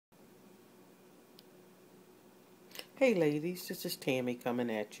Hey ladies, this is Tammy coming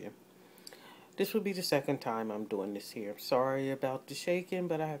at you. This will be the second time I'm doing this here. Sorry about the shaking,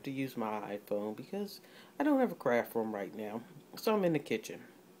 but I have to use my iPhone because I don't have a craft room right now. So I'm in the kitchen.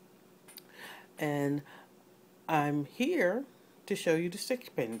 And I'm here to show you the 6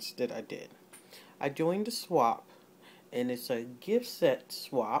 pins that I did. I joined the swap, and it's a gift set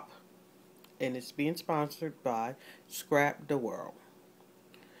swap, and it's being sponsored by scrapdaworld.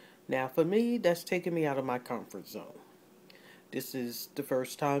 Now for me, that's taking me out of my comfort zone. This is the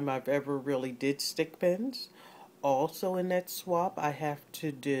first time I've ever really did stick pins. Also in that swap, I have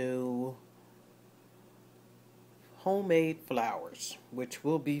to do homemade flowers, which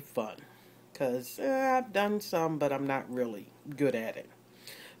will be fun. Because I've done some, but I'm not really good at it.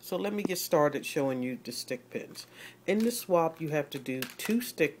 So let me get started showing you the stick pins. In the swap, you have to do 2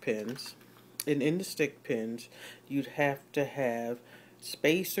 stick pins. And in the stick pins, you'd have to have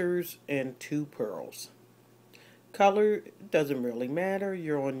spacers and 2 pearls. Color doesn't really matter.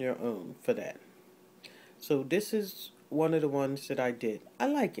 You're on your own for that. So this is one of the ones that I did. I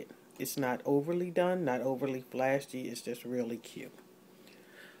like it. It's not overly done, not overly flashy. It's just really cute.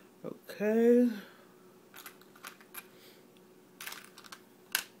 Okay.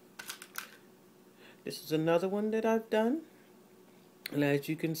 This is another one that I've done. And as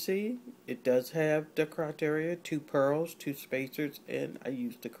you can see, it does have the criteria, 2 pearls, 2 spacers, and I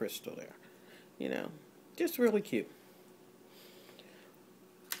used the crystal there. You know, just really cute.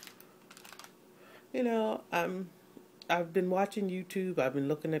 You know, I've been watching YouTube. I've been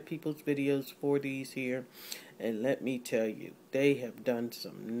looking at people's videos for these here, and let me tell you, they have done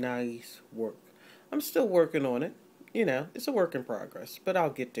some nice work. I'm still working on it. You know, it's a work in progress, but I'll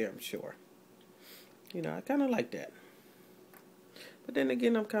get there, I'm sure. You know, I kind of like that. But then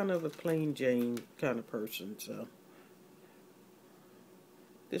again, I'm kind of a plain Jane kind of person, so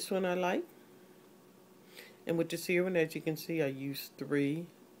this one I like. And with this here one, as you can see, I used 3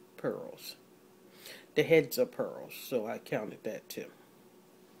 pearls. The heads are pearls, so I counted that too.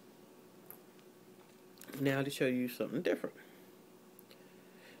 Now to show you something different.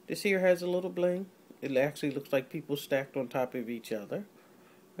 This here has a little bling. It actually looks like people stacked on top of each other.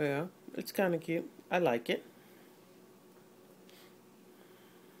 Yeah, it's kind of cute. I like it.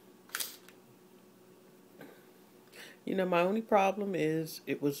 You know, my only problem is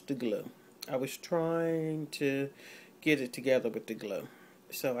it was the glue. I was trying to get it together with the glue.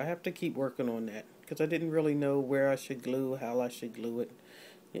 So I have to keep working on that because I didn't really know where I should glue, how I should glue it.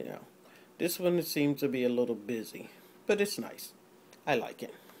 You know, this one it seems to be a little busy, but it's nice. I like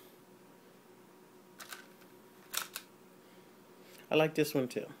it. I like this one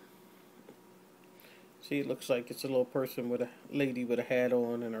too. See, it looks like it's a little person with a lady with a hat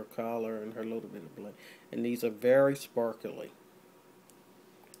on and her collar and her little bit of bling. And these are very sparkly.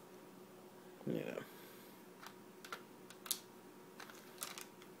 You know.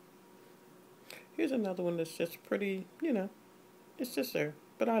 Here's another one that's just pretty, you know, it's just there.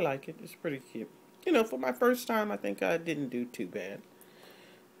 But I like it. It's pretty cute. You know, for my first time, I think I didn't do too bad.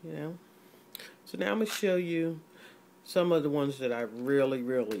 You know. So now I'm going to show you some of the ones that I really,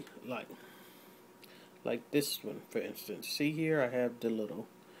 really like. Like this one, for instance. See here, I have the little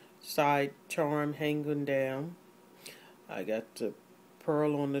side charm hanging down. I got the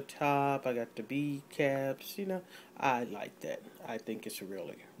pearl on the top. I got the bead caps. You know, I like that. I think it's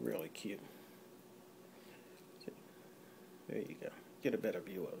really, really cute. There you go. Get a better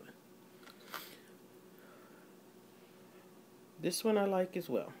view of it. This one I like as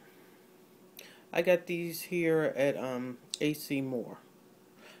well. I got these here at AC Moore.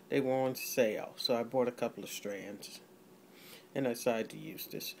 They were on sale, so I bought a couple of strands. And I decided to use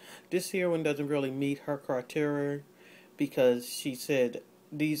this. This here one doesn't really meet her criteria because she said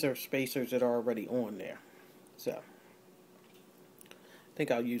these are spacers that are already on there. So, I think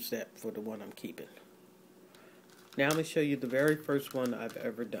I'll use that for the one I'm keeping. Now I'm going to show you the very first one I've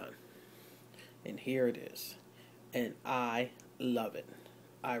ever done. And here it is. And I love it.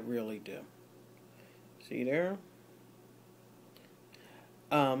 I really do. See there?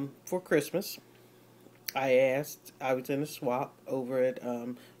 For Christmas, I was in a swap over at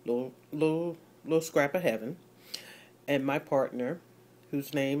little Scrap of Heaven. And my partner,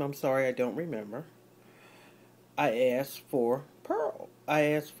 whose name I'm sorry I don't remember, I asked for pearl. I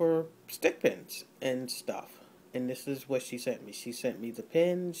asked for stick pins and stuff. And this is what she sent me. She sent me the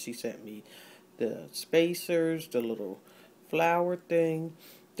pins. She sent me the spacers, the little flower thing.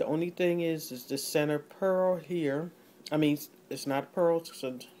 The only thing is the center pearl here. I mean, it's not pearl. It's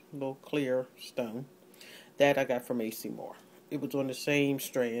a little clear stone. That I got from AC Moore. It was on the same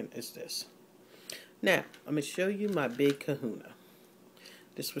strand as this. Now, I'm going to show you my big kahuna.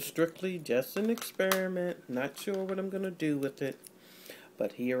 This was strictly just an experiment. Not sure what I'm going to do with it.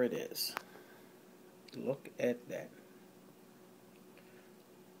 But here it is. Look at that.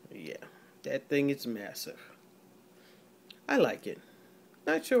 Yeah, that thing is massive. I like it.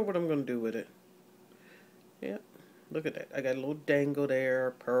 Not sure what I'm going to do with it. Yeah, look at that. I got a little dangle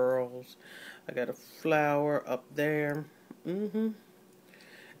there, pearls. I got a flower up there. And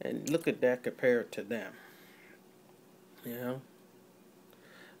look at that compared to them. You know?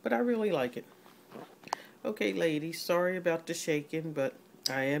 But I really like it. Okay, ladies, sorry about the shaking, but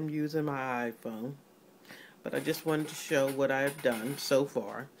I am using my iPhone. But I just wanted to show what I have done so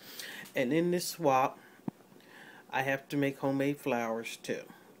far. And in this swap, I have to make homemade flowers too.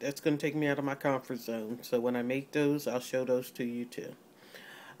 That's going to take me out of my comfort zone. So when I make those, I'll show those to you too.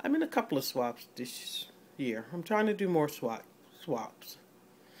 I'm in a couple of swaps this year. I'm trying to do more swaps.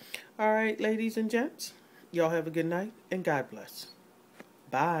 Alright, ladies and gents. Y'all have a good night and God bless.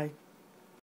 Bye.